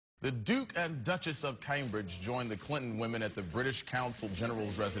The Duke and Duchess of Cambridge joined the Clinton women at the British Council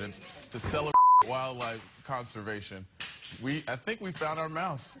General's residence to celebrate wildlife conservation. I think we found our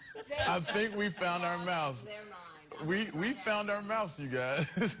mouse. I think we found our mouse. They're mine. We found our mouse, you guys.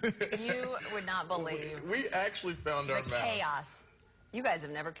 You would not believe. We actually found our mouse. Chaos. You guys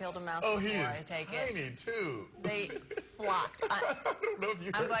have never killed a mouse before, he is I take it. tiny, too. They flocked. I don't know if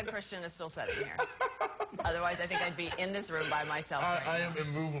you I'm heard glad that. Christian is still sitting here. Otherwise, I think I'd be in this room by myself right I now. am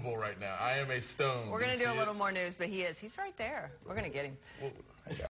immovable right now. I am a stone. We're going to You do a see little it? more news, but he's right there. We're going to get him. Well,